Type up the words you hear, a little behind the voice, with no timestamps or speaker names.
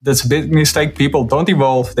That's a big mistake. People don't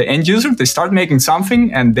involve the end user. They start making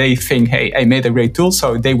something and they think, hey, I made a great tool,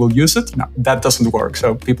 so they will use it. No, that doesn't work.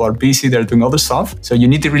 So people are busy, they're doing other stuff. So you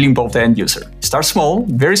need to really involve the end user. Start small,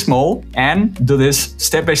 very small, and do this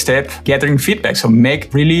step by step, gathering feedback. So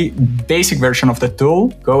make really basic version of the tool,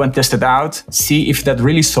 go and test it out, see if that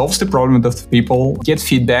really solves the problem of the people, get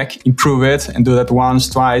feedback, improve it, and do that once,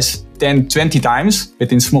 twice, 10, 20 times,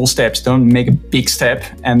 but in small steps. Don't make a big step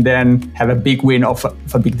and then have a big win of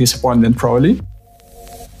a big disappointment, probably.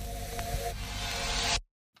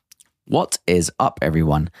 What is up,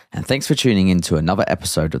 everyone? And thanks for tuning in to another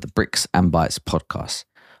episode of the Bricks and Bytes podcast.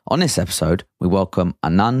 On this episode, we welcome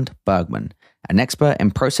Anande Bergman, an expert in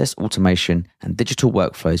process automation and digital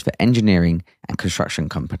workflows for engineering and construction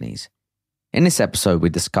companies. In this episode, we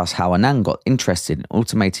discuss how Anande got interested in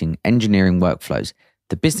automating engineering workflows,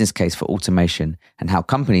 the business case for automation, and how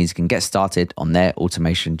companies can get started on their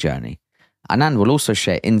automation journey. Anande will also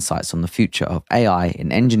share insights on the future of AI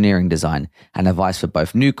in engineering design and advice for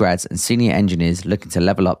both new grads and senior engineers looking to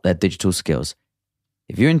level up their digital skills.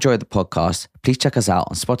 If you enjoyed the podcast, please check us out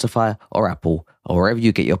on Spotify or Apple or wherever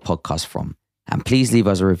you get your podcasts from. And please leave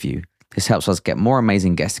us a review. This helps us get more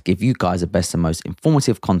amazing guests to give you guys the best and most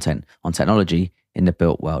informative content on technology in the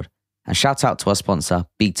built world. And shout out to our sponsor,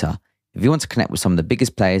 Beta. If you want to connect with some of the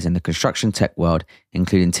biggest players in the construction tech world,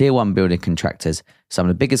 including tier 1 building contractors, some of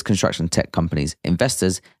the biggest construction tech companies,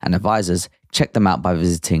 investors, and advisors, check them out by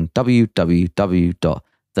visiting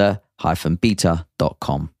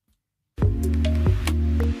www.the-beta.com.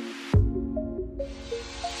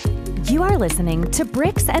 You are listening to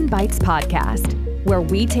Bricks and Bytes podcast, where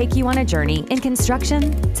we take you on a journey in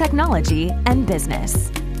construction, technology, and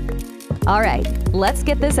business. All right, let's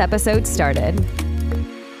get this episode started.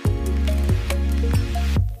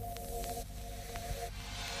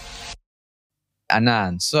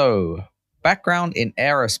 Anande, so background in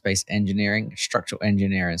aerospace engineering, structural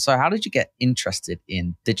engineering. So how did you get interested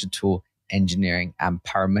in digital engineering and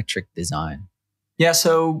parametric design? Yeah,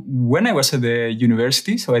 so when I was at the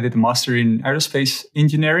university, so I did a master in aerospace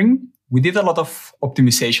engineering, we did a lot of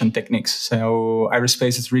optimization techniques. So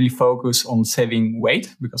aerospace is really focused on saving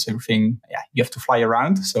weight because everything, you have to fly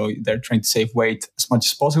around. So they're trying to save weight as much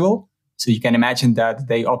as possible. So you can imagine that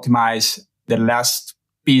they optimize the last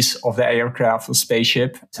piece of the aircraft or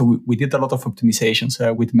spaceship. So we did a lot of optimizations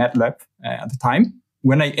with MATLAB at the time.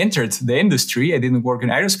 When I entered the industry, I didn't work in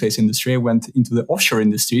aerospace industry. I went into the offshore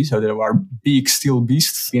industry. So there were big steel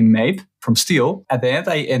beasts being made from steel. At the end,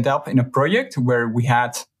 I ended up in a project where we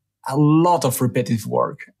had a lot of repetitive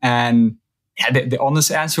work. And the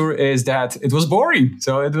honest answer is that it was boring.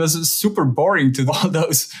 So it was super boring to do all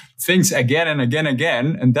those things again and again and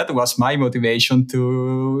again. And that was my motivation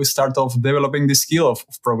to start off developing the skill of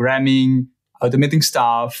programming, automating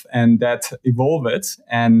stuff, and that evolved.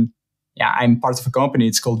 And I'm part of a company.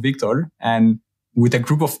 It's called Victor. And with a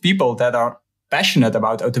group of people that are passionate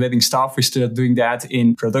about automating stuff, we started doing that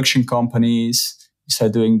in production companies. We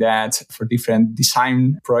started doing that for different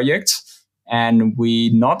design projects. And we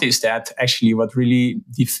noticed that actually what really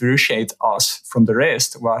differentiated us from the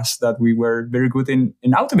rest was that we were very good in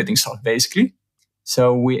automating stuff, basically.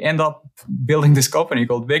 So we end up building this company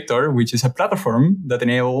called Victor, which is a platform that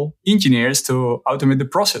enables engineers to automate the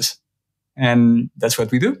process. And that's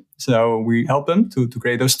what we do. So we help them to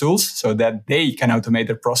create those tools so that they can automate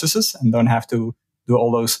their processes and don't have to do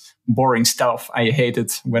all those boring stuff I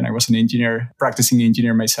hated when I was an engineer, practicing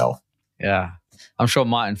engineer myself. Yeah. I'm sure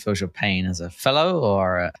Martin feels your pain as a fellow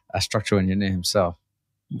or a structural engineer himself.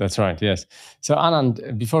 That's right, yes. So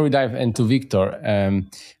Anand, before we dive into Victor,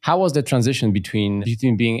 how was the transition between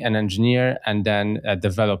being an engineer and then a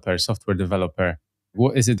developer, software developer?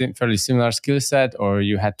 Is it a fairly similar skill set, or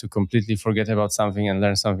you had to completely forget about something and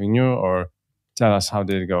learn something new? Or tell us, how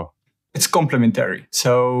did it go? It's complementary.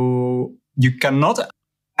 So you cannot...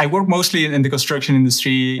 I work mostly in the construction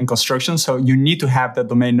industry and construction, so you need to have that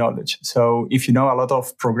domain knowledge. So if you know a lot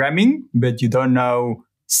of programming, but you don't know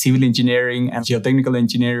civil engineering and geotechnical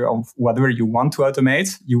engineering of whatever you want to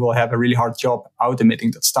automate, you will have a really hard job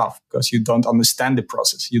automating that stuff because you don't understand the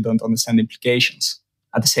process. You don't understand the implications.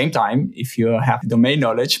 At the same time, if you have domain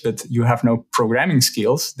knowledge, but you have no programming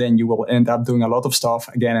skills, then you will end up doing a lot of stuff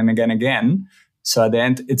again and again and again. So at the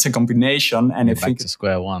end, it's a combination. And I think back to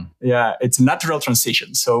square one. Yeah, it's a natural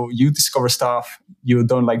transition. So you discover stuff you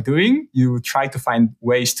don't like doing. You try to find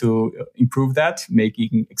ways to improve that.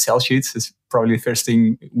 Making Excel sheets is probably the first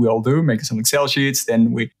thing we all do, making some Excel sheets.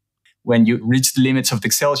 Then when you reach the limits of the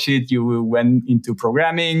Excel sheet, you went into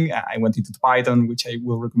programming. I went into Python, which I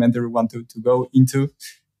will recommend everyone to go into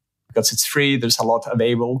because it's free. There's a lot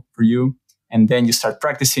available for you. And then you start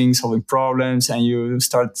practicing solving problems and you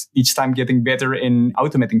start each time getting better in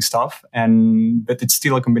automating stuff. But it's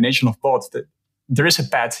still a combination of both. There is a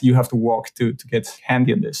path you have to walk to get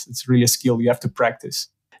handy on this. It's really a skill you have to practice.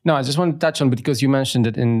 No, I just want to touch on, because you mentioned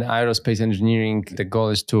that in aerospace engineering, the goal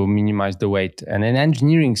is to minimize the weight. And in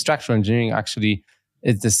engineering, structural engineering, actually,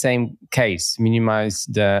 it's the same case. Minimize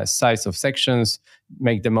the size of sections,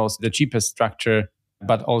 make the cheapest structure,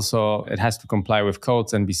 but also it has to comply with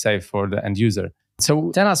codes and be safe for the end user. So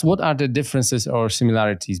tell us, what are the differences or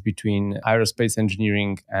similarities between aerospace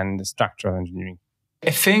engineering and structural engineering? I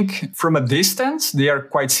think from a distance, they are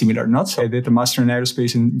quite similar, not? So I did a master in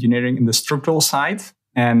aerospace engineering in the structural side.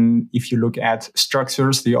 And if you look at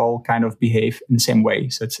structures, they all kind of behave in the same way.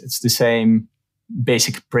 So it's the same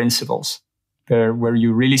basic principles. Where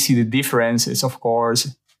you really see the difference is, of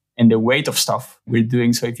course, in the weight of stuff we're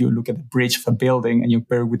doing. So if you look at the bridge of a building and you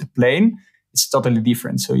compare it with a plane, it's totally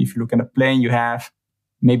different. So if you look at a plane, you have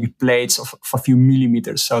maybe plates of a few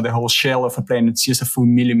millimeters. So the whole shell of a plane, it's just a few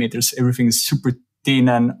millimeters. Everything is super thin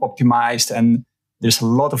and optimized. And there's a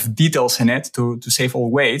lot of details in it to save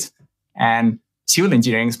all weight. And civil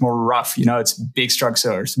engineering is more rough. It's big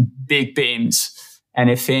structures, big beams. And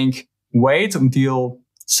I think weight until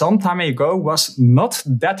some time ago was not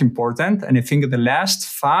that important. And I think in the last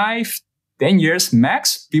 5-10 years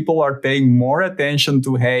max, people are paying more attention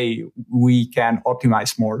to, hey, we can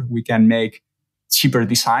optimize more. We can make cheaper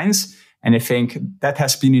designs. And I think that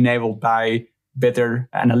has been enabled by better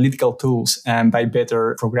analytical tools and by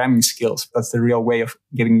better programming skills. That's the real way of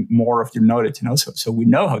getting more of your knowledge, So we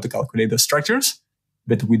know how to calculate those structures,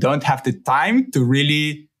 but we don't have the time to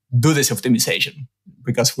really do this optimization,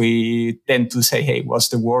 because we tend to say, hey, what's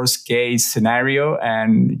the worst case scenario?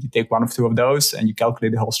 And you take one or two of those and you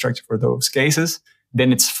calculate the whole structure for those cases.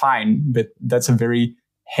 Then it's fine. But that's a very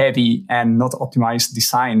heavy and not optimized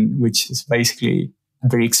design, which is basically a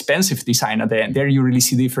very expensive design at the end. There you really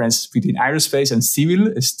see the difference between aerospace and civil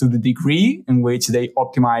is to the degree in which they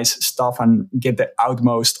optimize stuff and get the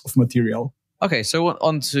utmost of material. Okay, so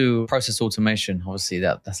on to process automation. Obviously,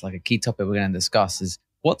 that's like a key topic we're going to discuss is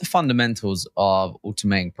what the fundamentals of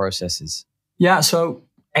automating processes. Yeah, so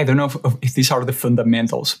I don't know if these are the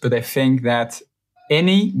fundamentals, but I think that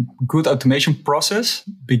any good automation process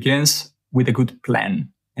begins with a good plan.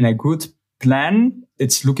 And a good plan,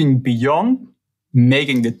 it's looking beyond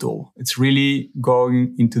making the tool. It's really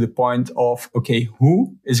going into the point of, okay,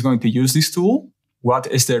 who is going to use this tool? What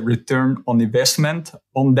is the return on investment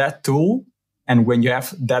on that tool? And when you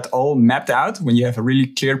have that all mapped out, when you have a really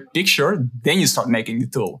clear picture, then you start making the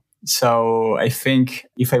tool. So I think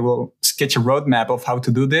if I will sketch a roadmap of how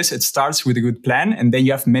to do this, it starts with a good plan. And then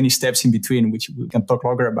you have many steps in between, which we can talk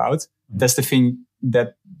longer about. That's the thing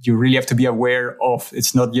that you really have to be aware of.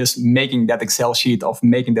 It's not just making that Excel sheet of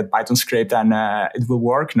making that Python script and it will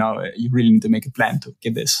work. No, you really need to make a plan to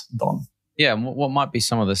get this done. Yeah, and what might be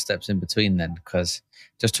some of the steps in between then? Because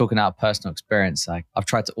just talking out of personal experience, like I've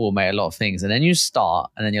tried to automate a lot of things, and then you start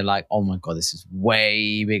and then you're like, oh my God, this is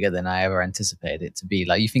way bigger than I ever anticipated it to be.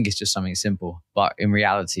 Like you think it's just something simple, but in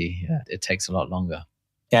reality, it takes a lot longer.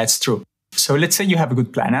 Yeah, it's true. So let's say you have a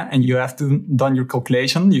good planner and you have done your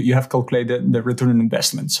calculation. You have calculated the return on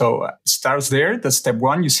investment. So it starts there. That's step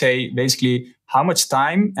one. You say basically how much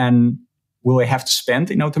time and will I have to spend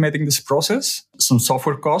in automating this process? Some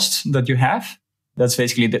software costs that you have. That's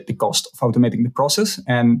basically the cost of automating the process.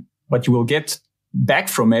 And what you will get back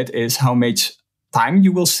from it is how much time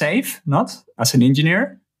you will save, not as an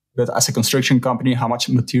engineer, but as a construction company, how much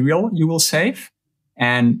material you will save,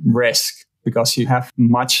 and risk, because you have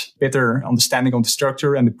much better understanding of the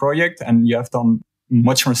structure and the project, and you have done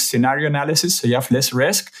much more scenario analysis, so you have less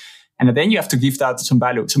risk. And then you have to give that some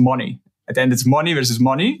value, some money. At the end, it's money versus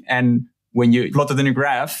money. And when you plot it in a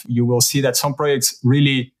graph, you will see that some projects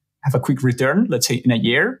really have a quick return, let's say in a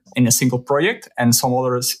year, in a single project, and some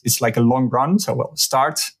others it's like a long run. So we'll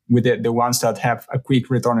start with the ones that have a quick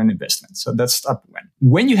return on investment. So that's step one.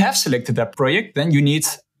 When you have selected that project, then you need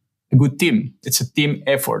a good team. It's a team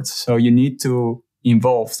effort. So you need to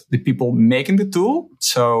involve the people making the tool.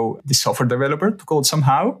 So the software developer, to call it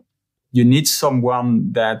somehow. You need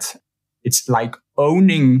someone that it's like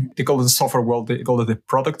owning, they call it the software world, they call it the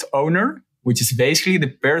product owner, which is basically the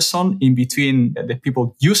person in between the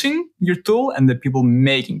people using your tool and the people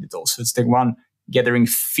making the tool. So it's the one gathering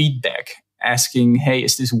feedback, asking, hey,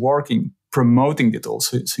 is this working? Promoting the tool.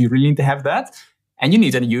 So you really need to have that. And you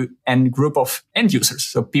need a group of end users,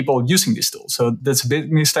 so people using this tool. So that's a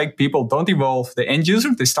big mistake. People don't involve the end user.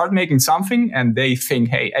 They start making something and they think,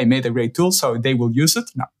 hey, I made a great tool, so they will use it.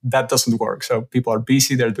 No, that doesn't work. So people are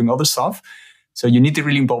busy. They're doing other stuff. So you need to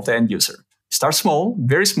really involve the end user. Start small,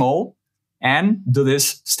 very small. and do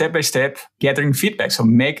this step by step, gathering feedback. So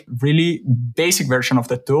make really basic version of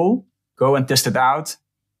the tool, go and test it out,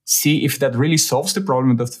 see if that really solves the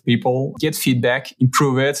problem of the people, get feedback,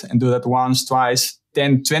 improve it, and do that once, twice,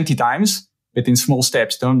 10, 20 times, but in small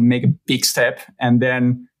steps. Don't make a big step and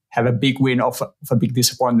then have a big win of a big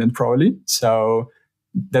disappointment, probably. So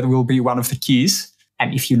that will be one of the keys.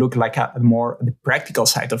 And if you look like at more the practical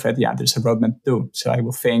side of it, there's a roadmap too. So I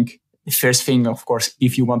will think the first thing, of course,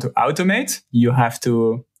 if you want to automate, you have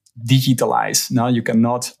to digitalize. Now you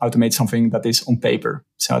cannot automate something that is on paper.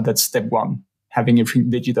 So that's step one, having everything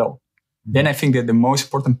digital. Then I think that the most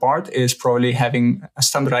important part is probably having a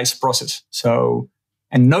standardized process. So,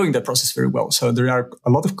 and knowing that process very well. So there are a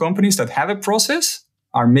lot of companies that have a process,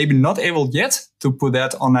 are maybe not able yet to put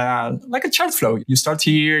that on a chart flow. You start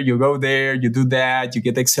here, you go there, you do that, you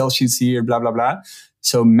get Excel sheets here, blah, blah, blah.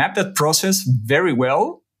 So map that process very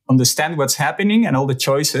well, understand what's happening and all the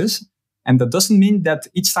choices. And that doesn't mean that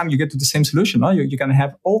each time you get to the same solution. No? You can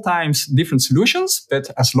have all times different solutions,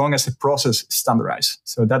 but as long as the process is standardized.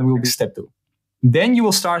 So that will be step 2. Then you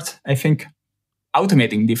will start, I think,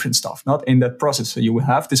 automating different stuff, not in that process. So you will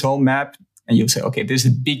have this whole map and you'll say, okay, this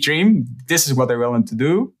is a big dream. This is what I want to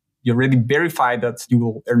do. You already verify that you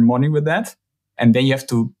will earn money with that. And then you have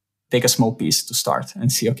to take a small piece to start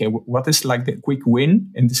and see, okay, what is like the quick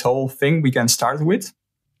win in this whole thing we can start with?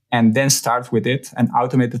 And then start with it and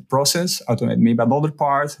automate the process, automate maybe another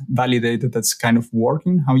part, validate that that's kind of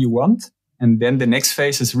working how you want. And then the next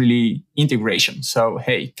phase is really integration. So,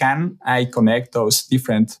 hey, can I connect those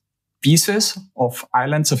different pieces of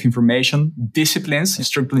islands of information, disciplines,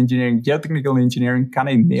 structural engineering, geotechnical engineering? Can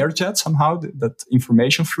I merge that somehow, that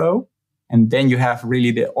information flow? And then you have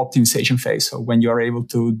really the optimization phase. So when you are able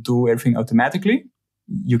to do everything automatically,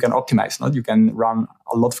 you can optimize, not? You can run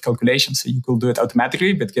a lot of calculations. So you could do it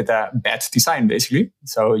automatically, but get a bad design, basically.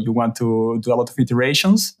 So you want to do a lot of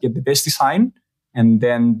iterations, get the best design. And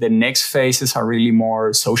then the next phases are really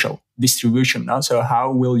more social distribution. No? So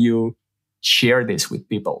how will you share this with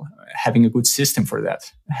people? Having a good system for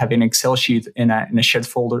that. Having an Excel sheet in a shared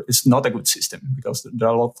folder is not a good system because there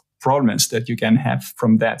are a lot of problems that you can have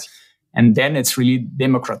from that. And then it's really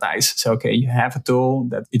democratized. So, okay, you have a tool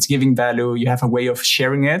that it's giving value. You have a way of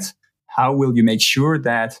sharing it. How will you make sure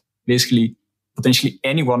that basically potentially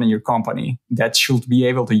anyone in your company that should be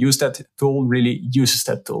able to use that tool really uses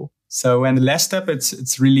that tool? So, and the last step,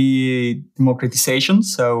 it's really democratization.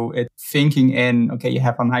 So it's thinking in, okay, you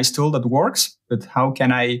have a nice tool that works, but how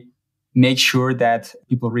can I make sure that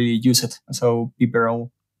people really use it? So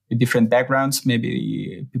people with different backgrounds,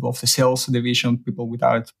 maybe people of the sales division, people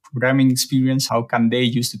without programming experience, how can they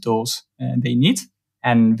use the tools they need?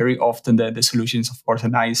 And very often the solution is, of course, a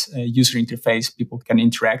nice user interface. People can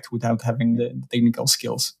interact without having the technical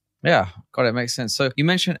skills. Yeah, got it. Makes sense. So you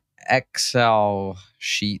mentioned Excel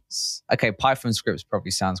sheets. Okay, Python scripts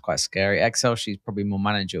probably sounds quite scary. Excel sheets probably more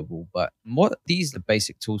manageable, but what these are the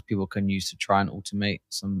basic tools people can use to try and automate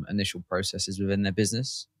some initial processes within their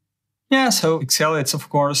business? Yeah, so Excel, it's of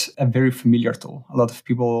course a very familiar tool. A lot of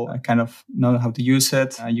people kind of know how to use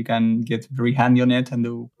it. You can get very handy on it and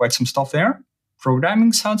do quite some stuff there.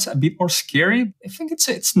 Programming sounds a bit more scary. I think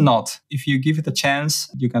it's not. If you give it a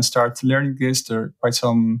chance, you can start learning this. There are quite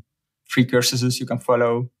some free courses you can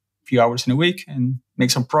follow a few hours in a week and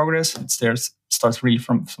make some progress. Starts really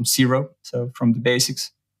from zero, so from the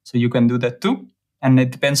basics. So you can do that too. And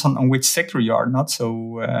it depends on which sector you are, not?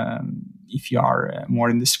 So if you are more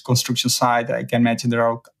in this construction side, I can imagine there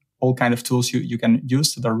are all kind of tools you can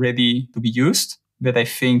use that are ready to be used. But I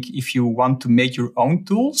think if you want to make your own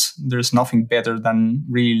tools, there's nothing better than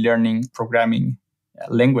really learning programming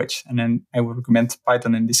language. And then I would recommend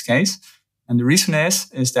Python in this case. And the reason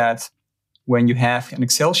is that when you have an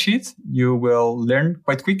Excel sheet, you will learn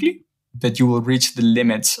quite quickly, but you will reach the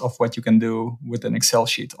limits of what you can do with an Excel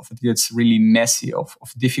sheet. Of it gets really messy, of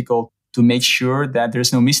difficult to make sure that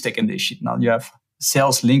there's no mistake in this sheet. Now you have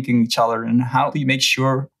cells linking each other, and how do you make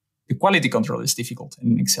sure the quality control is difficult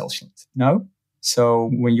in an Excel sheet? No? So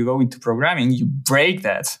when you go into programming, you break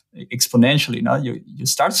that exponentially. No? You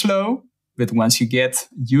start slow, but once you get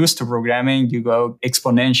used to programming, you go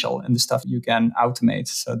exponential in the stuff you can automate.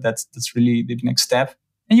 So that's really the next step.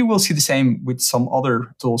 And you will see the same with some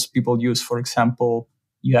other tools people use. For example,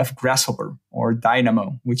 you have Grasshopper or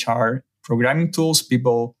Dynamo, which are programming tools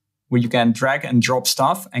where you can drag and drop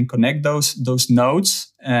stuff and connect those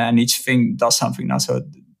nodes, and each thing does something. Now, so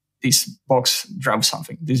this box drives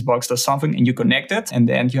something, this box does something, and you connect it, and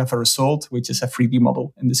then you have a result, which is a 3D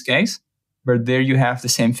model in this case. But there you have the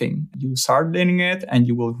same thing. You start learning it, and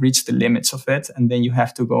you will reach the limits of it, and then you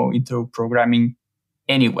have to go into programming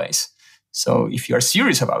anyways. So if you are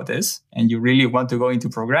serious about this and you really want to go into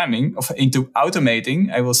programming, into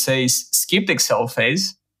automating, I will say skip the Excel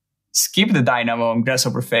phase, skip the Dynamo and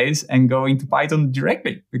Grasshopper phase, and go into Python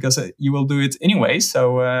directly, because you will do it anyway.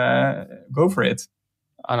 So go for it.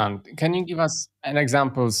 Anand, can you give us an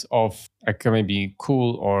examples of maybe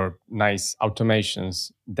cool or nice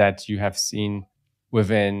automations that you have seen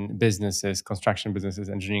within businesses, construction businesses,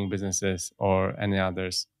 engineering businesses, or any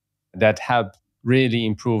others that help really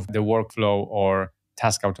improve the workflow or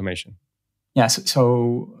task automation? Yeah,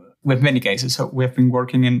 so we have many cases. So we have been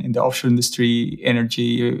working in the offshore industry,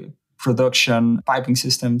 energy, production, piping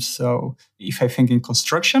systems. So if I think in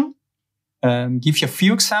construction, give you a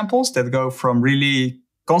few examples that go from really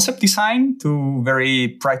concept design to very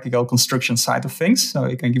practical construction side of things. So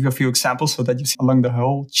I can give you a few examples so that you see along the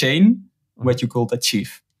whole chain what you could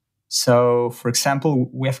achieve. So for example,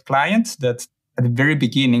 we have clients that at the very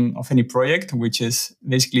beginning of any project, which is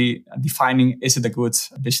basically defining, is it a good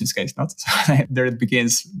business case? Not so there it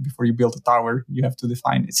begins. Before you build a tower, you have to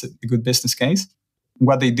define it's a good business case.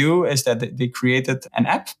 What they do is that they created an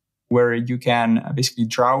app where you can basically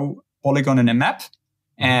draw polygon in a map,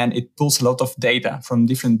 and it pulls a lot of data from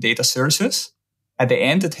different data sources. At the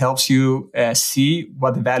end, it helps you see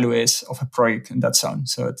what the value is of a project in that zone.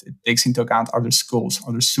 So it takes into account, are there schools,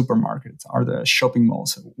 are there supermarkets, are there shopping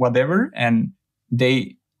malls, whatever. And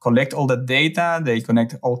they collect all that data. They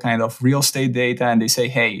connect all kind of real estate data. And they say,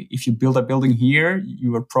 hey, if you build a building here,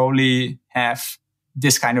 you will probably have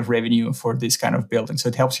this kind of revenue for this kind of building. So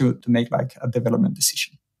it helps you to make like a development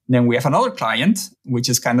decision. Then we have another client, which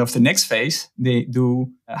is kind of the next phase. They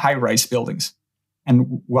do high-rise buildings.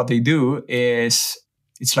 And what they do is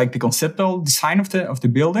it's like the conceptual design of the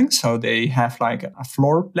building. So they have like a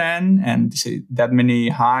floor plan and they say that many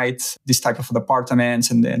height, this type of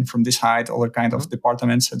apartments, and then from this height, other kind of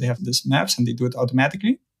departments. So they have these maps and they do it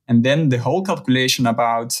automatically. And then the whole calculation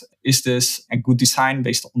about, is this a good design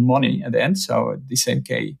based on money at the end? So they say,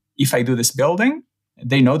 okay, if I do this building,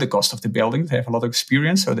 they know the cost of the building. They have a lot of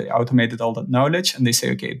experience. So they automated all that knowledge. And they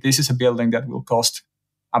say, okay, this is a building that will cost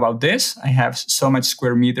about this. I have so much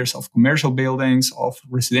square meters of commercial buildings, of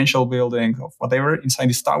residential buildings, of whatever inside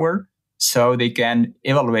this tower. So they can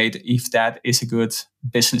evaluate if that is a good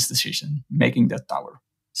business decision, making that tower.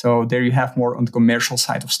 So there you have more on the commercial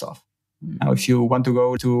side of stuff. Now, if you want to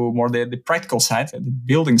go to more the practical side, the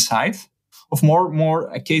building side, of more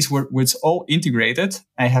a case where it's all integrated,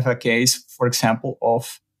 I have a case, for example,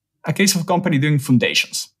 of a case of a company doing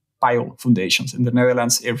foundations, pile foundations. In the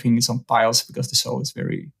Netherlands, everything is on piles because the soil is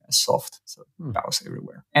very soft. So piles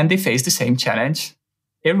everywhere. And they face the same challenge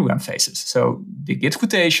everyone faces. So they get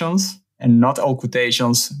quotations, and not all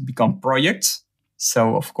quotations become projects.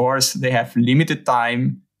 So, of course, they have limited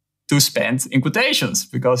time to spend in quotations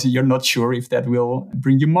because you're not sure if that will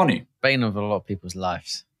bring you money. Bane of a lot of people's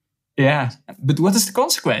lives. Yeah. But what is the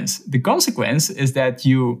consequence? The consequence is that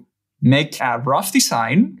you make a rough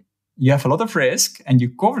design, you have a lot of risk, and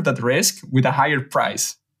you cover that risk with a higher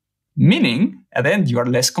price. Meaning, at the end, you are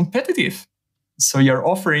less competitive. So you're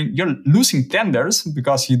losing tenders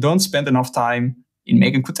because you don't spend enough time in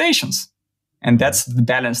making quotations. And that's the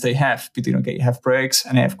balance they have between, okay, you have projects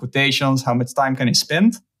and I have quotations. How much time can I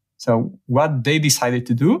spend? So what they decided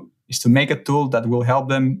to do is to make a tool that will help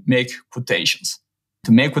them make quotations.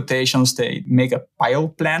 To make quotations, they make a pile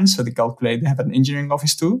plan. So they have an engineering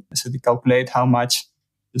office too. So they calculate how much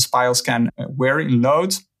the piles can wear in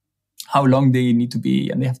load, how long they need to be,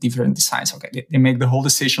 and they have different designs. Okay, they make the whole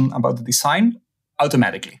decision about the design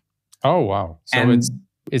automatically. Oh, wow. So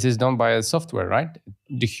it is done by a software, right?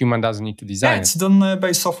 The human doesn't need to design it's done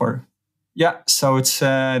by software. Yeah, so it's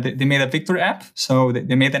they made a Victor app. So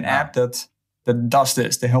they made an app that does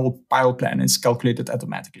this. The whole pile plan is calculated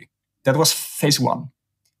automatically. That was phase one.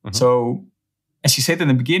 Mm-hmm. So as you said in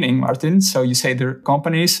the beginning, Martin, so you say there are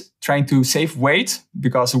companies trying to save weight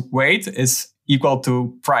because weight is equal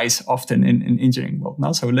to price often in engineering world.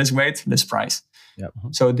 No? So less weight, less price. Yep.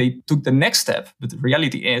 Mm-hmm. So they took the next step. But the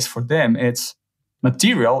reality is for them, it's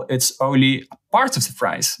material. It's only a part of the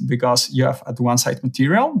price because you have at one side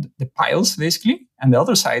material, the piles basically, and the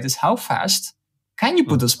other side is how fast can you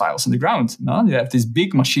put those piles on the ground? No, you have these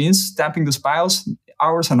big machines stamping those piles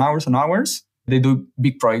hours and hours and hours. They do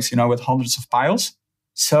big projects, with hundreds of piles.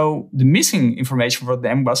 So the missing information for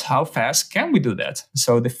them was how fast can we do that?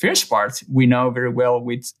 So the first part we know very well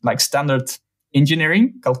with like standard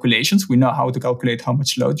engineering calculations. We know how to calculate how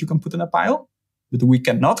much load you can put in a pile, but we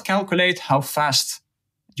cannot calculate how fast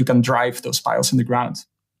you can drive those piles in the ground.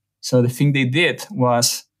 So the thing they did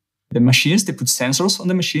was The machines, they put sensors on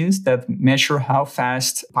the machines that measure how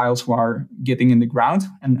fast piles were getting in the ground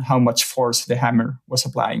and how much force the hammer was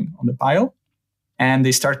applying on the pile. And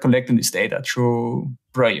they start collecting this data through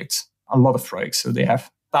projects, a lot of projects. So they have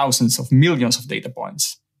thousands of millions of data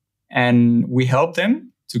points. And we help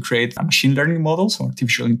them to create a machine learning models or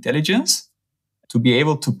artificial intelligence to be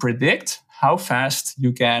able to predict how fast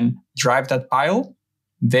you can drive that pile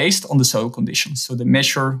based on the soil conditions. So they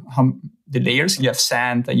measure the layers. You have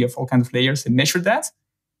sand and you have all kinds of layers. They measure that.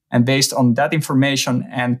 And based on that information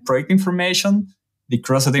and project information, they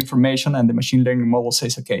cross that information and the machine learning model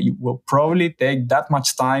says, okay, you will probably take that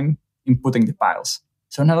much time in putting the piles.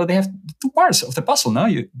 So now they have two parts of the puzzle. Now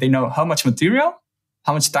they know how much material,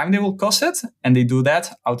 how much time they will cost it, and they do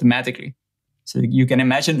that automatically. So you can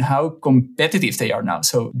imagine how competitive they are now.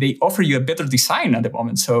 So they offer you a better design at the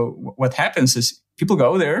moment. So what happens is people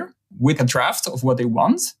go there with a draft of what they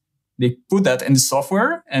want. They put that in the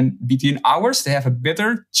software, and between hours, they have a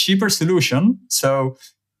better, cheaper solution. So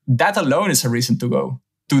that alone is a reason to go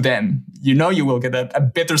to them. You know you will get a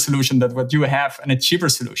better solution than what you have and a cheaper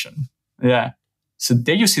solution. Yeah. So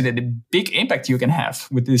there you see the big impact you can have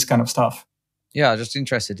with this kind of stuff. Yeah, just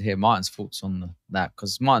interested to hear Martin's thoughts on that.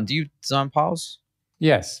 Because Martin, do you design piles?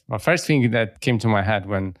 Yes. Well, first thing that came to my head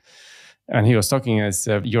when he was talking is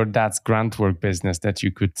your dad's grunt work business, that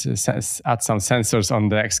you could add some sensors on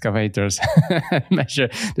the excavators and measure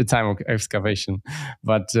the time of excavation.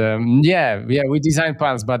 But we design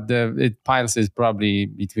piles, but piles is probably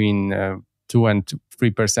between 2 and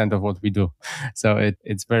 3% of what we do. So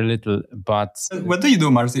it's very little. But what do you do,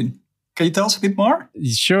 Martin? Can you tell us a bit more?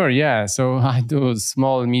 Sure, yeah. So I do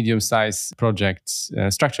small and medium-sized projects,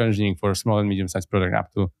 structural engineering for small and medium-sized projects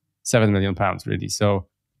up to £7 million, really. So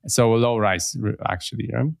low rise, actually.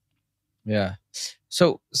 Yeah. Yeah.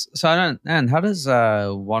 So I don't. And how does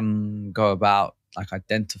one go about like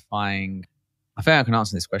identifying? I think I can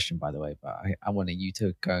answer this question, by the way, but I wanted you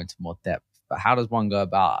to go into more depth. But how does one go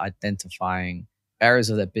about identifying areas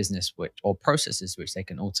of their business or processes which they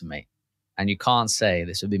can automate? And you can't say,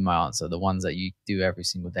 this would be my answer, the ones that you do every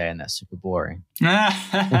single day and that's super boring.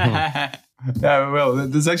 Yeah, well,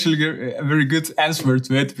 that's actually a very good answer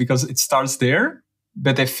to it because it starts there.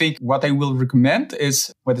 But I think what I will recommend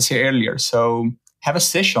is what I said earlier. So have a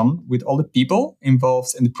session with all the people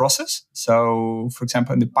involved in the process. So, for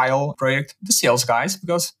example, in the pile project, the sales guys,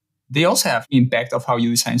 because they also have impact of how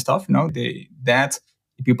you design stuff. You know, the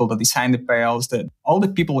people that design the piles, all the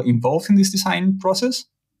people involved in this design process,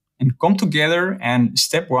 and come together and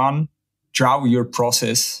step one, draw your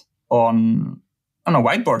process on a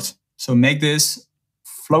whiteboard. So make this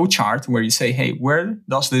flow chart where you say, hey, where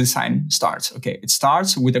does the design start? Okay, it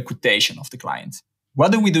starts with a quotation of the client.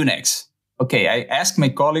 What do we do next? Okay, I ask my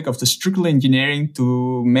colleague of the structural engineering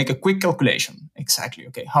to make a quick calculation. Exactly.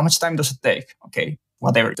 Okay, how much time does it take? Okay,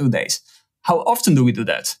 whatever, 2 days. How often do we do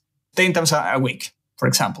that? 10 times a week, for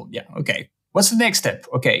example. Yeah, okay. What's the next step?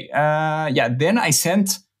 Okay, then I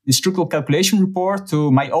send the structural calculation report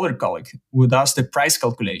to my other colleague who does the price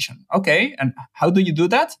calculation. Okay, and how do you do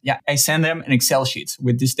that? Yeah, I send them an Excel sheet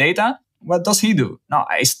with this data. What does he do? No,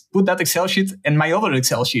 I put that Excel sheet in my other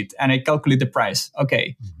Excel sheet and I calculate the price.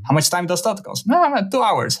 Okay, how much time does that cost? No, 2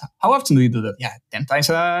 hours. How often do you do that? Yeah, 10 times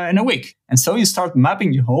in a week. And so you start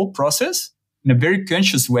mapping your whole process in a very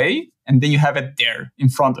conscious way, and then you have it there in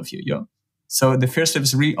front of you. So the first step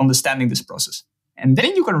is really understanding this process. And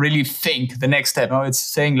then you can really think the next step. It's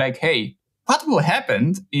saying like, hey, what will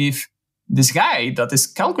happen if this guy that is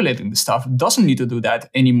calculating the stuff doesn't need to do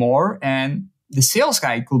that anymore and the sales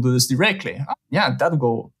guy could do this directly? Yeah, that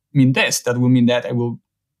will mean this. That will mean that I will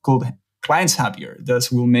call clients happier. That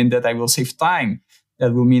will mean that I will save time.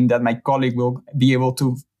 That will mean that my colleague will be able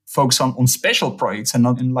to focus on special projects and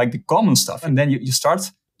not in like the common stuff. And then you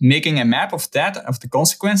start making a map of that, of the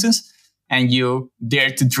consequences. And you dare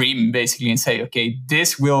to dream, basically, and say, okay,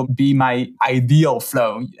 this will be my ideal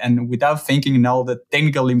flow. And without thinking in all the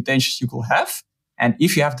technical limitations you could have. And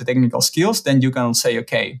if you have the technical skills, then you can say,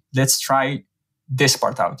 okay, let's try this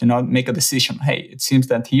part out, make a decision. Hey, it seems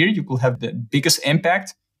that here you could have the biggest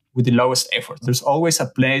impact with the lowest effort. There's always a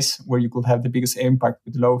place where you could have the biggest impact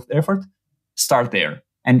with the lowest effort. Start there.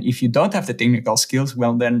 And if you don't have the technical skills,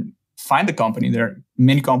 well, then find a company. There are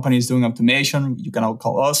many companies doing automation. You can all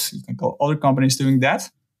call us. You can call other companies doing that.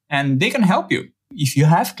 And they can help you. If you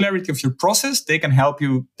have clarity of your process, they can help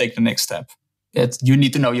you take the next step. That you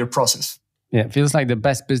need to know your process. Yeah, it feels like the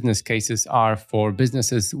best business cases are for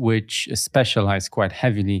businesses which specialize quite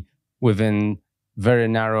heavily within very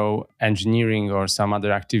narrow engineering or some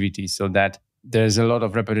other activity, so that there's a lot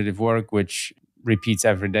of repetitive work which repeats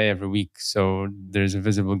every day, every week. So there's a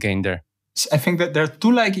visible gain there. I think that there are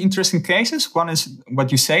two interesting cases. One is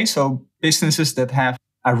what you say. So businesses that have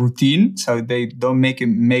a routine, so they don't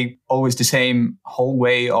make always the same whole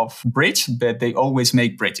way of bridge, but they always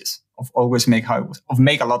make bridges, always make highways,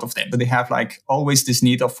 make a lot of them. But they have always this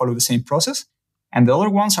need of follow the same process. And the other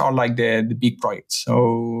ones are the big projects.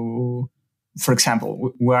 So, for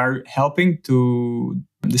example, we are helping to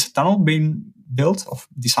this tunnel being built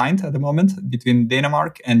designed at the moment between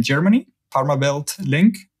Denmark and Germany, Belt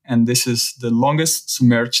link. And this is the longest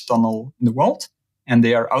submerged tunnel in the world. And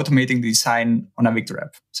they are automating the design on a Victor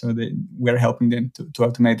app. So we're helping them to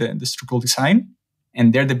automate the structural design.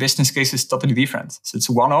 And there the business case is totally different. So it's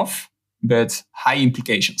one-off, but high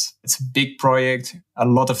implications. It's a big project, a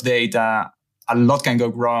lot of data, a lot can go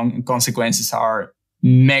wrong, and consequences are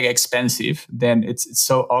mega expensive. Then it's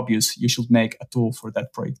so obvious you should make a tool for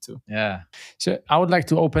that project too. Yeah. So I would like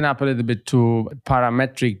to open up a little bit to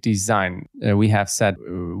parametric design. We have said,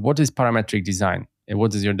 what is parametric design?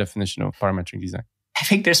 What is your definition of parametric design? I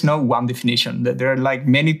think there's no one definition. There are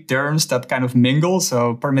many terms that kind of mingle.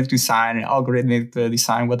 So parametric design, algorithmic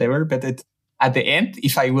design, whatever. But at the end,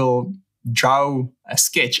 if I will draw a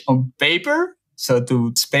sketch on paper, so to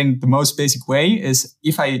explain the most basic way is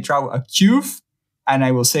if I draw a cube and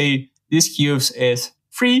I will say this cube is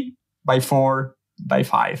 3 by 4 by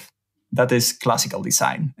 5. That is classical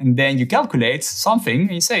design. And then you calculate something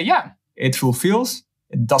and you say, yeah, it fulfills.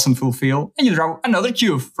 It doesn't fulfill, and you draw another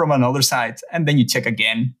cube from another side, and then you check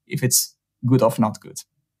again if it's good or not good.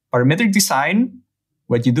 Parametric design,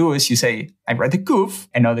 what you do is you say, I write a cube,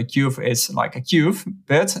 and now the cube is like a cube,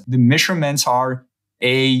 but the measurements are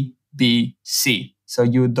A, B, C. So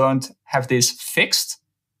you don't have this fixed,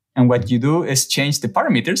 and what you do is change the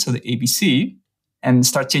parameters, so the A, B, C, and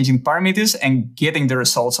start changing parameters and getting the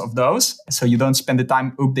results of those, so you don't spend the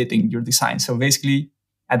time updating your design. So basically,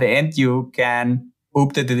 at the end, you can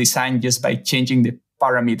update the design just by changing the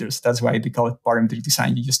parameters. That's why they call it parametric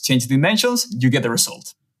design. You just change the dimensions, you get the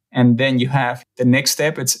result. And then you have the next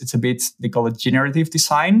step. It's a bit, they call it generative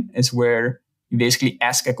design, is where you basically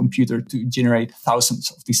ask a computer to generate thousands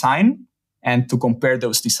of design and to compare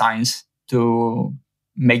those designs to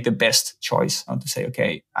make the best choice. To say,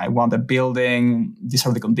 okay, I want a building, these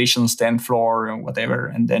are the conditions, 10th floor, or whatever.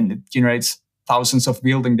 And then it generates thousands of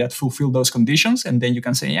buildings that fulfill those conditions. And then you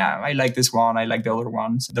can say, yeah, I like this one, I like the other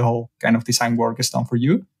ones. The whole kind of design work is done for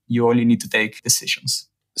you. You only need to take decisions.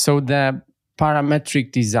 So the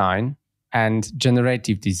parametric design and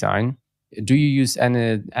generative design, do you use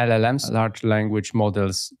any LLMs, large language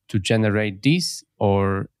models, to generate these?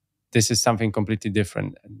 Or this is something completely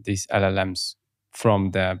different, these LLMs,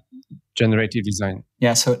 from the generative design?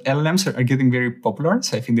 Yeah, so LLMs are getting very popular.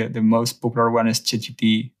 So I think that the most popular one is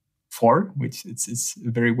ChatGPT-4, which it's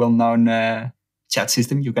a very well-known chat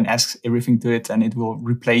system. You can ask everything to it and it will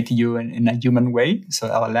reply to you in a human way. So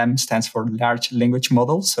LLM stands for large language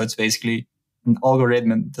model. So it's basically an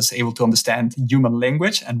algorithm that's able to understand human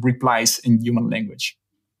language and replies in human language.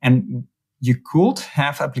 And you could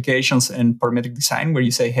have applications in parametric design where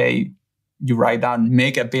you say, hey, you write down,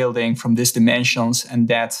 make a building from these dimensions, and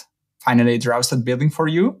that finally draws that building for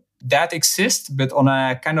you. That exists, but on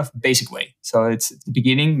a kind of basic way. So it's at the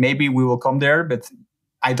beginning, maybe we will come there, but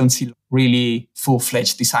I don't see really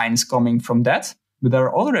full-fledged designs coming from that. But there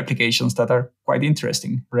are other applications that are quite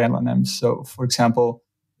interesting for LLMs. So for example,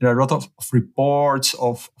 there are a lot of reports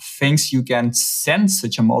of things you can send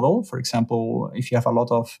such a model. For example, if you have a lot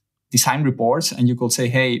of design reports and you could say,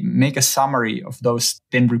 hey, make a summary of those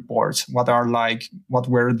 10 reports. What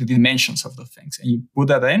were the dimensions of the things? And you put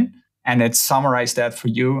that in and it summarizes that for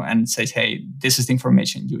you and says, hey, this is the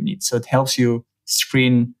information you need. So it helps you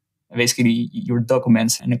screen basically your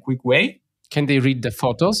documents in a quick way. Can they read the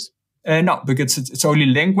photos? No, because it's only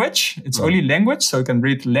language. It's only language, so you can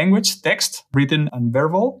read language, text, written and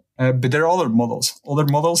verbal. But there are other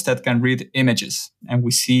models that can read images, and we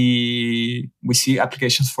see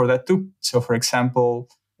applications for that too. So, for example,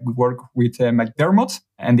 we work with McDermott,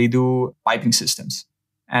 and they do piping systems.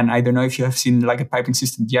 And I don't know if you have seen like a piping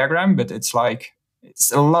system diagram, but it's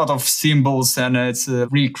a lot of symbols, and it's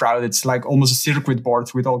really crowded. It's like almost a circuit board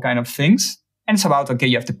with all kind of things. And it's about, okay,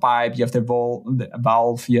 you have the pipe, you have the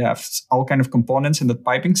valve, you have all kind of components in the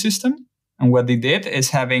piping system. And what they did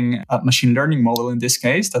is having a machine learning model in this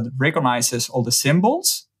case that recognizes all the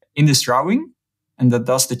symbols in this drawing and that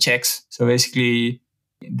does the checks. So basically,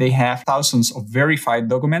 they have thousands of verified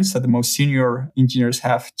documents that the most senior engineers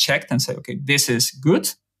have checked and say, okay, this is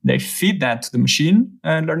good. They feed that to the machine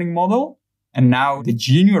learning model. And now the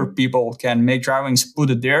junior people can make drawings, put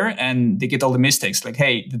it there, and they get all the mistakes. Like,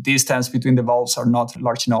 hey, the distance between the valves are not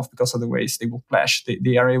large enough because otherwise they will clash.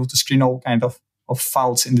 They are able to screen all kind of of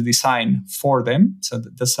faults in the design for them. So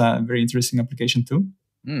that's a very interesting application too.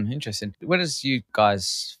 Interesting. Where does you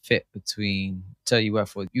guys fit between? So you work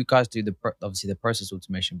for, you guys do obviously the process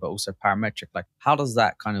automation, but also parametric. Like, how does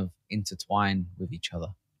that kind of intertwine with each other?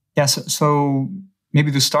 Yeah. So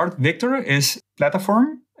maybe to start, Victor is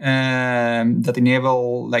platform that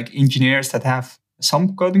enable like engineers that have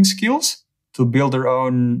some coding skills to build their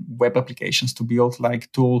own web applications, to build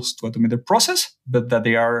like tools to automate the process, but that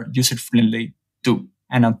they are user friendly too.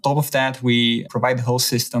 And on top of that, we provide the whole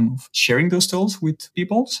system of sharing those tools with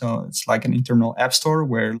people. So it's like an internal app store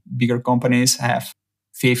where bigger companies have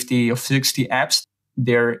 50 or 60 apps.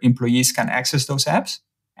 Their employees can access those apps.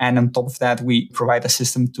 And on top of that, we provide a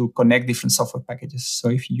system to connect different software packages. So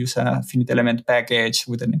if you use a finite element package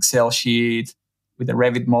with an Excel sheet, with a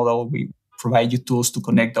Revit model, we provide you tools to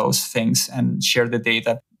connect those things and share the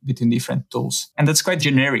data between different tools. And that's quite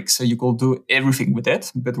generic. So you could do everything with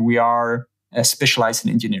it, but we are specialized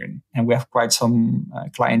in engineering. And we have quite some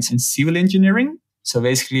clients in civil engineering. So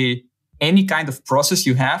basically, any kind of process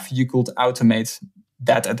you have, you could automate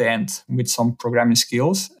that at the end with some programming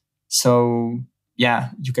skills. So yeah,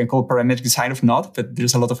 you can call parametric design or not, but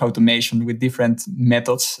there's a lot of automation with different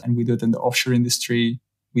methods. And we do it in the offshore industry.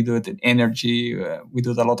 We do it in energy. We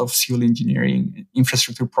do a lot of civil engineering,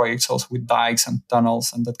 infrastructure projects also with dikes and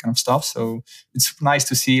tunnels and that kind of stuff. So it's nice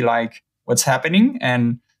to see like what's happening,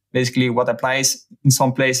 and basically what applies in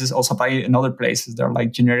some places also apply in other places. There are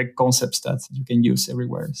like generic concepts that you can use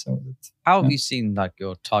everywhere. So how have you seen like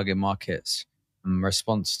your target markets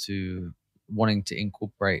response to wanting to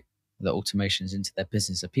incorporate the automations into their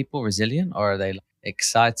business? Are people resilient, or are they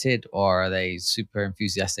excited, or are they super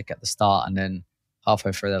enthusiastic at the start and then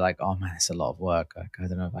halfway through they're like, oh man, it's a lot of work, like, I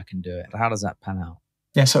don't know if I can do it? How does that pan out?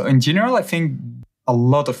 Yeah, so in general, I think a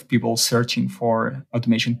lot of people searching for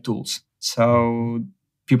automation tools. So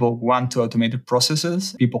people want to automate the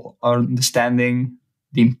processes. People are understanding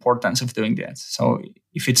the importance of doing that. So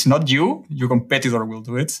if it's not you, your competitor will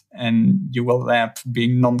do it, and you will end up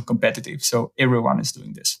being non-competitive. So everyone is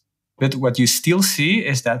doing this. But what you still see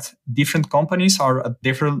is that different companies are at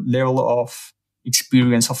different level of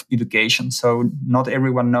experience of education. So not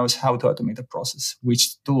everyone knows how to automate a process,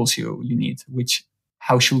 which tools you need,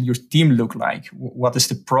 how should your team look like? What is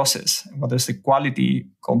the process? What is the quality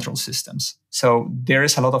control systems? So there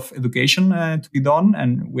is a lot of education to be done,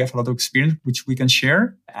 and we have a lot of experience which we can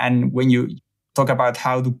share. And when you talk about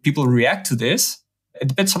how do people react to this, it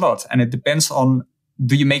depends a lot. And it depends on,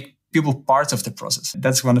 do you make people part of the process?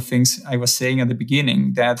 That's one of the things I was saying at the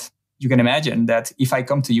beginning, that you can imagine that if I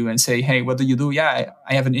come to you and say, hey, what do you do? Yeah,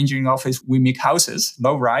 I have an engineering office. We make houses,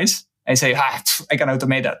 low rise. I say, I can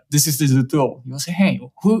automate that. This is the tool. You will say, hey,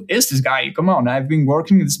 who is this guy? Come on, I've been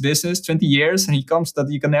working in this business 20 years and he comes that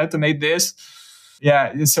you can automate this.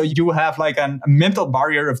 Yeah, so you have like a mental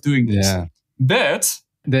barrier of doing this. Yeah. But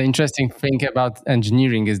the interesting thing about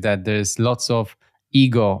engineering is that there's lots of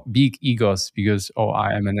big egos, because,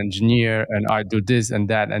 I am an engineer and I do this and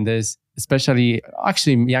that. And there's especially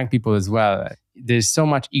actually young people as well. There's so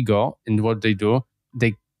much ego in what they do.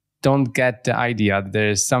 They don't get the idea that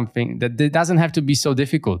there's something that it doesn't have to be so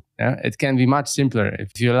difficult. Yeah? It can be much simpler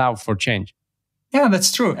if you allow for change. Yeah,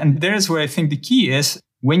 that's true. And there's where I think the key is,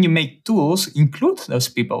 when you make tools, include those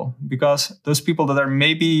people, because those people that are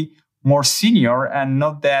maybe more senior and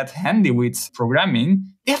not that handy with programming,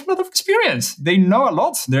 they have a lot of experience. They know a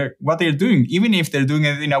lot what they're doing, even if they're doing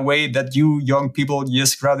it in a way that you young people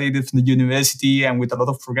just graduated from the university and with a lot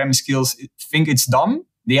of programming skills think it's dumb.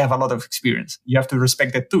 They have a lot of experience. You have to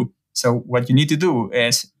respect that too. So what you need to do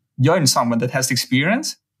is join someone that has the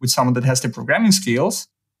experience with someone that has the programming skills,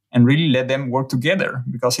 and really let them work together.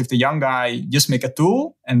 Because if the young guy just make a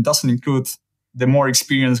tool and doesn't include the more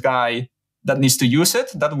experienced guy that needs to use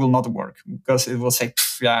it, that will not work, because it will say,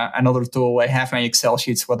 yeah, another tool, I have my Excel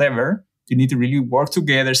sheets, whatever. You need to really work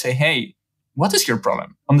together, say, hey, what is your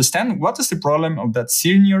problem? Understand what is the problem of that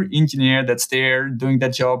senior engineer that's there doing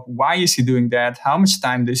that job? Why is he doing that? How much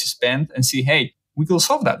time does he spend? And see, hey, we will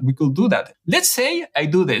solve that. We could do that. Let's say I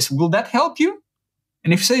do this. Will that help you?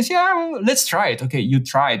 And if he says, yeah, well, let's try it. Okay, you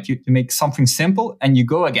try it. You make something simple and you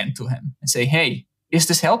go again to him and say, hey, is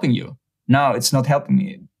this helping you? No, it's not helping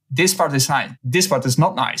me. This part is nice. This part is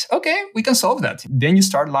not nice. Okay, we can solve that. Then you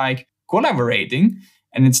start like collaborating,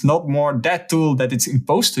 and it's not more that tool that it's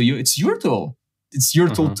imposed to you. It's your tool. It's your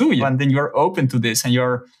tool too. And then you're open to this and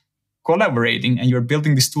you're collaborating and you're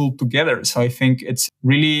building this tool together. So I think it's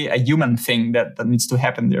really a human thing that needs to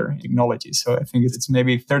happen there in technology. So I think it's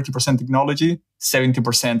maybe 30% technology,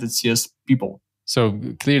 70% it's just people. So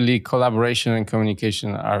clearly collaboration and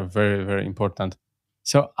communication are very, very important.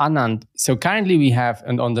 So Anand, so currently we have,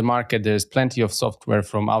 and on the market, there's plenty of software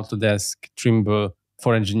from Autodesk, Trimble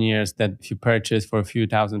for engineers that if you purchase for a few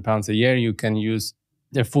 £1,000s a year, you can use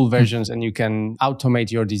their full versions and you can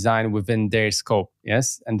automate your design within their scope.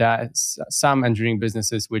 Yes. And that's some engineering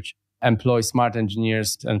businesses which employ smart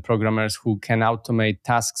engineers and programmers who can automate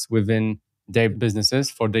tasks within their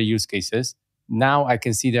businesses for their use cases. Now I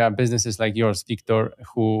can see there are businesses like yours, Victor,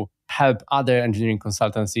 who help other engineering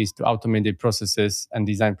consultancies to automate their processes and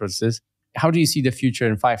design processes. How do you see the future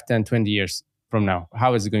in 5, 10, 20 years from now?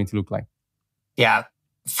 How is it going to look like? Yeah,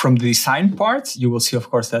 from the design part, you will see, of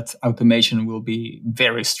course, that automation will be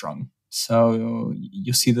very strong. So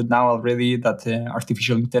you see that now already that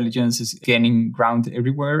artificial intelligence is gaining ground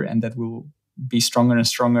everywhere, and that will be stronger and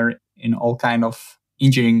stronger in all kind of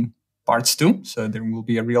engineering parts too. So there will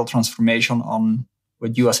be a real transformation on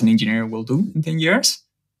what you as an engineer will do in 10 years.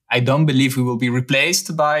 I don't believe we will be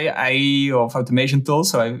replaced by AI of automation tools.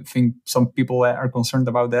 So I think some people are concerned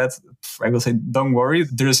about that. I will say, don't worry.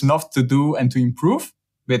 There is enough to do and to improve.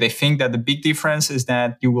 But I think that the big difference is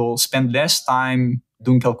that you will spend less time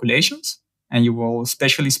doing calculations, and you will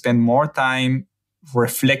especially spend more time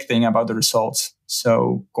reflecting about the results.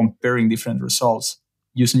 So comparing different results,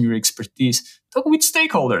 using your expertise, talk with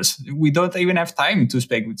stakeholders. We don't even have time to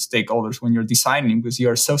speak with stakeholders when you're designing, because you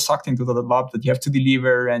are so sucked into the lab that you have to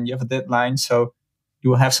deliver and you have a deadline. So you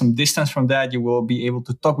will have some distance from that. You will be able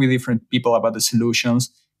to talk with different people about the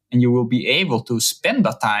solutions, and you will be able to spend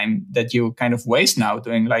the time that you kind of waste now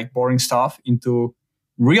doing like boring stuff into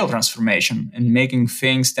real transformation and making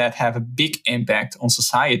things that have a big impact on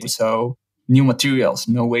society. So new materials,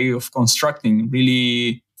 no way of constructing,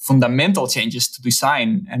 really fundamental changes to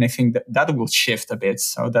design. And I think that will shift a bit,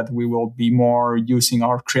 so that we will be more using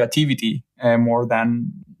our creativity more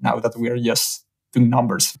than now that we are just doing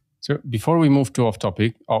numbers. So before we move to off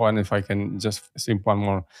topic, and if I can just say one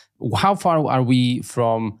more, how far are we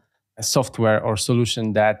from a software or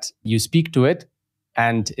solution that you speak to it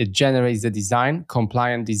and it generates the design,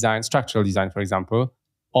 compliant design, structural design, for example,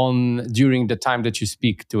 during the time that you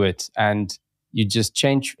speak to it, and you just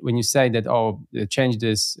change when you say that, change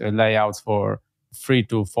this layout for 3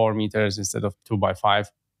 to 4 meters instead of 2 by 5.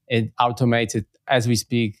 It automates it as we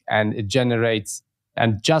speak, and it generates.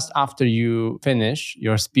 And just after you finish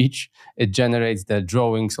your speech, it generates the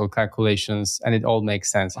drawings or calculations, and it all makes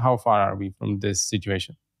sense. How far are we from this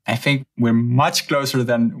situation? I think we're much closer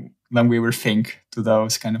than we were think to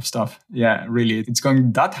those kind of stuff. Yeah, really. It's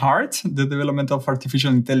going that hard, the development of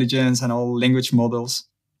artificial intelligence and all language models.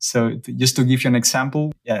 So just to give you an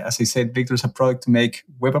example, as I said, Victor is a product to make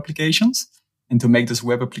web applications. And to make those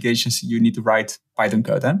web applications, you need to write Python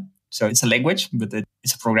code. So it's a language, but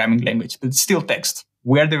it's a programming language, but it's still text.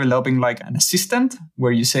 We're developing like an assistant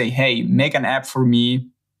where you say, hey, make an app for me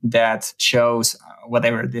that shows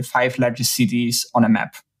whatever the 5 largest cities on a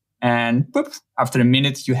map. And boop, after a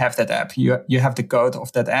minute, you have that app. You have the code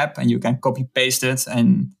of that app, and you can copy paste it,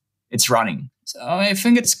 and it's running. So I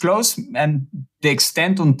think it's close. And the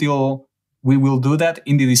extent until we will do that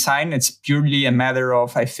in the design, it's purely a matter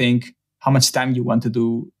of, I think, how much time you want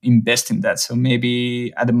to invest in that. So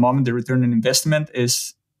maybe at the moment, the return on investment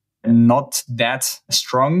is not that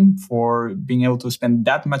strong for being able to spend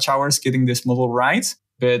that much hours getting this model right.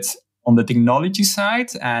 But on the technology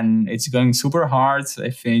side, and it's going super hard, I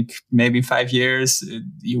think maybe in 5 years,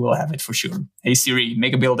 you will have it for sure. Hey, Siri,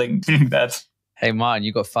 make a building, like that. Hey, Martin,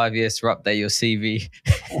 you got 5 years to update your CV.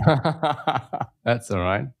 That's all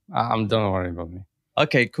right. Don't worry about me.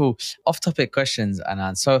 Okay, cool. Off-topic questions,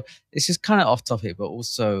 Anand. So it's just kind of off-topic, but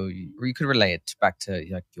also you could relate it back to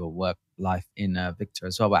like your work life in Victor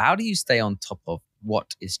as well. But how do you stay on top of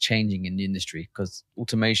what is changing in the industry? Because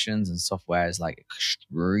automations and software is like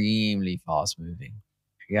extremely fast-moving.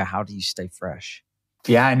 Yeah, how do you stay fresh?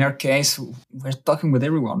 Yeah, in our case, we're talking with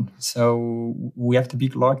everyone. So we have the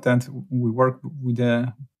big luck that we work with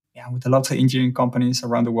a lot of engineering companies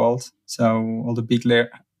around the world. So all the big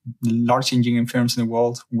large engineering firms in the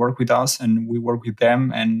world work with us, and we work with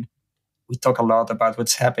them, and we talk a lot about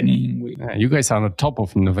what's happening. You guys are on the top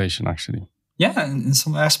of innovation, actually. Yeah, in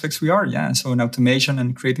some aspects we are. Yeah, so in automation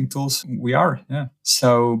and creating tools, we are. Yeah,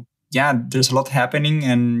 so there's a lot happening,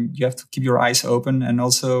 and you have to keep your eyes open and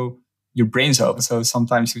also your brain's open. So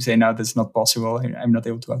sometimes you say, no, that's not possible. I'm not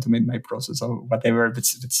able to automate my process or whatever. But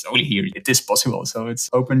it's only here. It is possible. So it's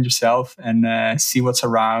open yourself and see what's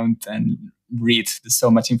around and read. There's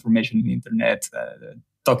so much information on the internet.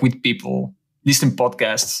 Talk with people, listen to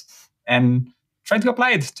podcasts, and try to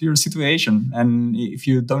apply it to your situation. And if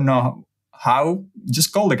you don't know how,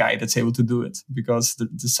 just call the guy that's able to do it, because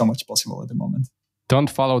there's so much possible at the moment. Don't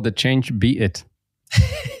follow the change, be it.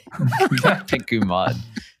 Thank you, Martin.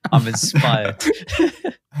 I'm inspired.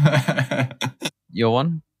 Your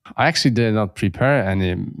one? I actually did not prepare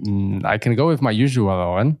any. I can go with my usual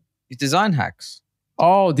one. It's design hacks.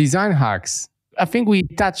 Oh, design hacks. I think we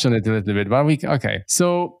touched on it a little bit, but okay.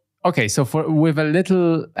 So with a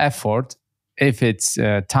little effort, if it's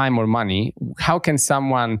time or money, how can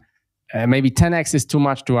someone, maybe 10x is too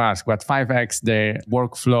much to ask, but 5x their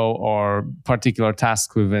workflow or particular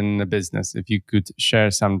task within the business? If you could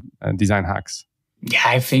share some design hacks. Yeah,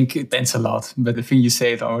 I think it depends a lot. But the thing you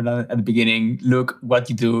said at the beginning, look what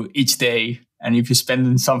you do each day. And if you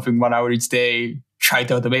spend something 1 hour each day, try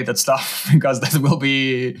to automate that stuff, because that will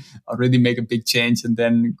be already make a big change, and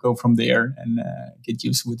then go from there and get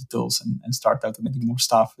used with the tools and start automating more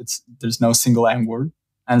stuff. There's no single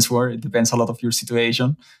answer. It depends a lot of your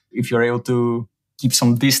situation. If you're able to keep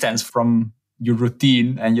some distance from your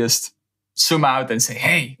routine and just zoom out and say,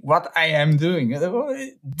 hey, what I am doing,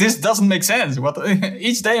 this doesn't make sense.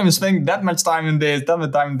 Each day I'm spending that much time in this, that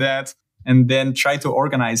much time in that, and then try to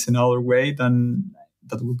organize in another way, then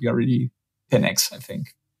that will be already 10x, I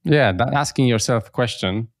think. Yeah, asking yourself a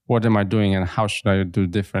question, what am I doing and how should I do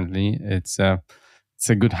differently? It's a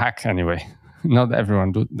good hack anyway. Not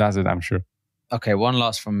everyone does it, I'm sure. Okay, one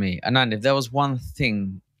last from me. Anand, if there was one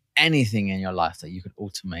thing, anything in your life that you could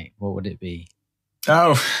automate, what would it be?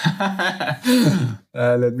 Oh,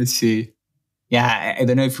 let me see. Yeah, I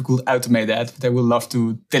don't know if we could automate that, but I would love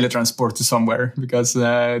to teletransport to somewhere, because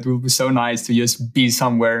it will be so nice to just be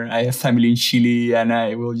somewhere. I have family in Chile, and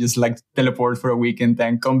I will just like teleport for a weekend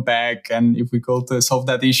and come back. And if we could solve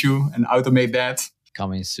that issue and automate that.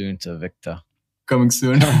 Coming soon to Victor. Coming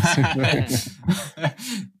soon.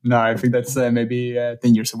 No, I think that's maybe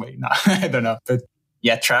 10 years away. No, I don't know. But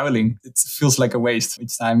yeah, traveling, it feels like a waste.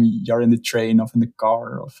 Each time you're in the train or in the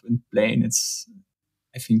car or in the plane,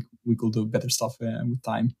 I think we could do better stuff with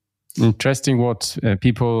time. Interesting what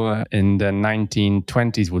people in the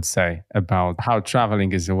 1920s would say about how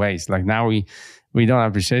traveling is a waste. Like now we don't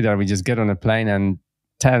appreciate that. We just get on a plane and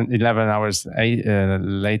 10, 11 hours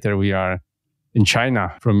later we are in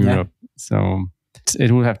China from Europe. So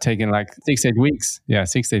it would have taken like 6-8 weeks. Yeah,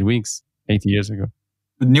 6-8 weeks, 80 years ago.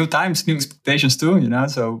 But new times, new expectations too,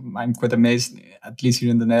 So I'm quite amazed, at least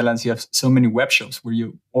here in the Netherlands, you have so many web shops where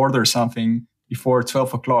you order something before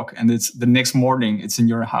 12 o'clock and it's the next morning, it's in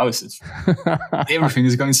your house. Everything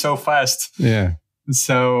is going so fast. Yeah.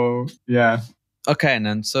 So, yeah. Okay, and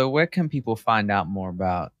then, so where can people find out more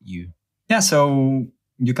about you? Yeah, so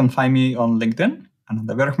you can find me on LinkedIn,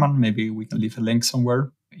 Anande Bergman. Maybe we can leave a link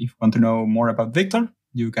somewhere. If you want to know more about Victor,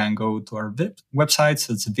 you can go to our website.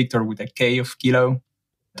 So it's Victor with a K of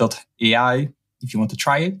kilo.ai. If you want to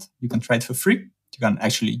try it, you can try it for free. You can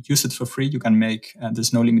actually use it for free. You can make,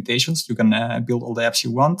 there's no limitations. You can build all the apps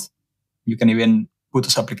you want. You can even put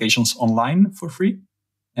those applications online for free.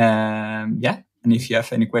 And if you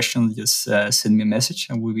have any questions, just send me a message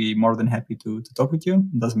and we'll be more than happy to talk with you.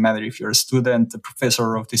 It doesn't matter if you're a student, a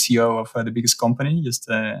professor, or the CEO of the biggest company, just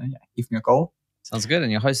give me a call. Sounds good.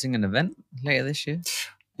 And you're hosting an event later this year?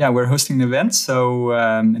 Yeah, we're hosting an event. So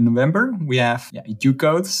in November, we have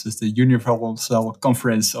UCode, so it's the Universal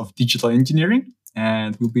Conference of Digital Engineering.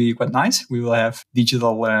 And it will be quite nice. We will have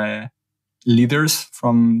digital leaders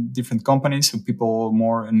from different companies, so people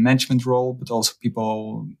more in management role, but also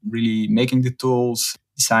people really making the tools,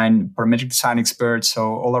 parametric design experts.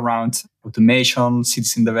 So all around automation,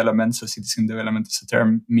 citizen development. So citizen development is a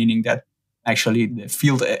term meaning that actually the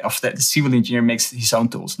field of the civil engineer makes his own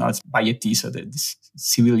tools. Now it's by IT, so the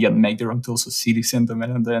civilian make their own tools. So citizen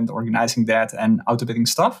development, organizing that and automating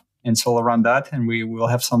stuff. And it's all around that. And we will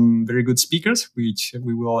have some very good speakers, which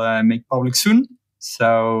we will make public soon.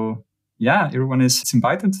 So yeah, everyone is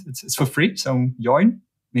invited. It's for free. So join.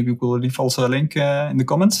 Maybe we'll leave also a link in the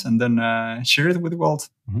comments and then share it with the world.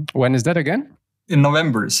 Mm-hmm. When is that again? In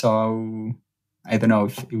November. So I don't know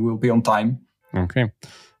if it will be on time. Okay.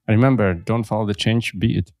 Remember, don't follow the change,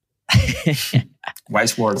 be it.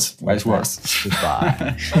 Wise words. Wise words.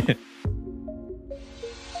 Goodbye.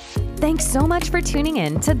 Thanks so much for tuning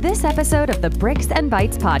in to this episode of the Bricks and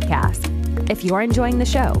Bytes podcast. If you're enjoying the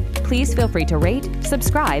show, please feel free to rate,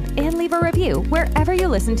 subscribe, and leave a review wherever you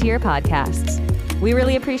listen to your podcasts. We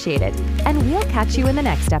really appreciate it, and we'll catch you in the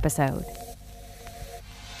next episode.